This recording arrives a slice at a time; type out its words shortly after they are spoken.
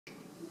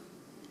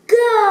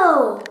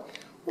Go!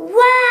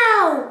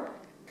 Wow!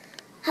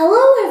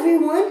 Hello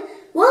everyone,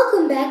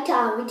 welcome back to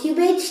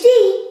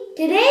AvyTubeHD.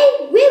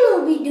 Today we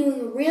will be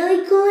doing a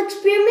really cool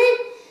experiment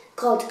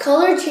called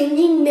color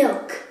changing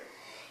milk.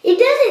 It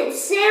doesn't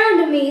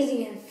sound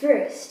amazing at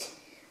first,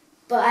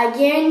 but I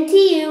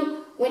guarantee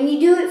you when you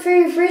do it for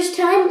your first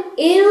time,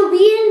 it'll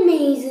be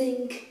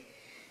amazing.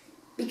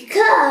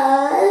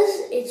 Because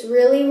it's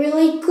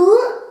really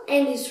cool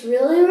and it's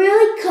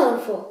really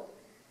colorful.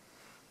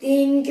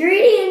 The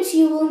ingredients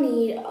you will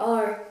need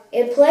are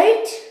a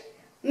plate,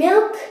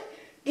 milk,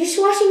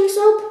 dishwashing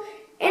soap,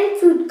 and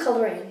food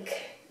coloring.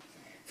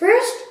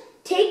 First,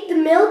 take the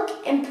milk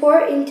and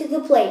pour it into the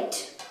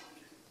plate.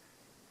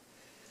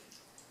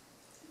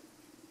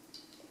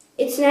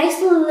 It's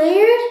nicely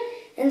layered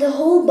and the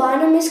whole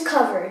bottom is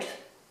covered.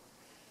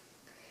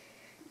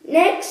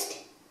 Next,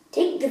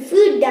 take the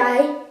food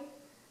dye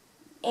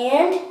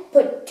and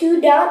put 2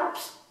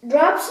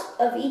 drops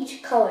of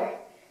each color.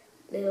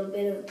 A little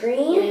bit of green,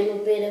 a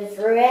little bit of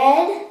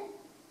red,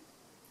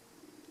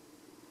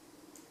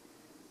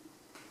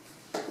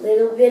 a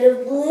little bit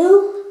of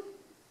blue,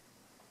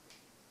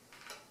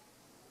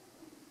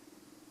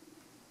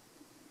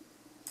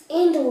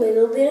 and a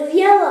little bit of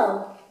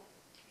yellow.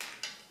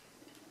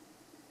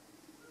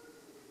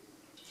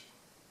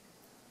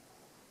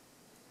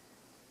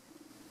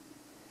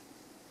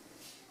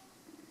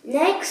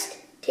 Next,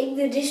 take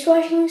the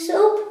dishwashing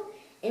soap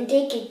and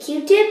take a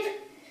Q-tip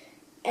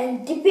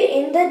and dip it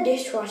in the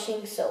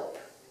dishwashing soap.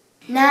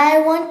 Now I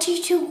want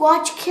you to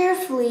watch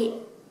carefully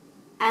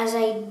as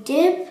I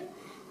dip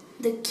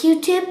the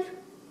Q-tip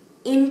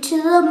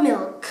into the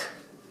milk.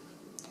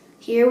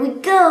 Here we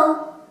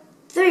go.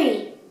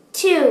 3,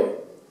 2,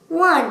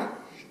 1,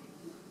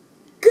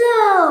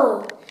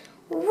 go!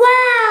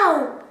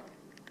 Wow!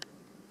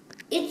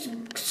 It's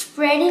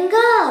spreading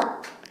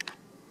up.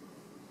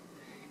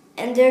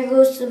 And there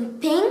goes some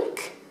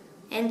pink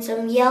and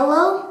some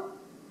yellow.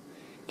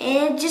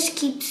 And it just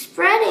keeps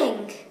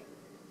spreading.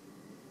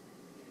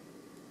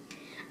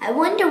 I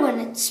wonder when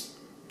it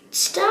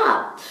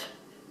stops.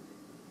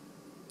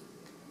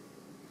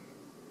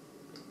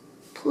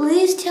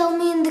 Please tell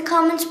me in the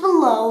comments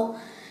below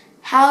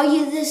how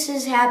this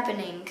is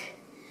happening.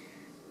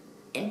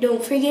 And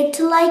don't forget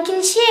to like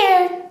and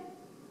share.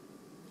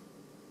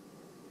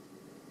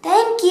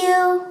 Thank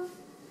you.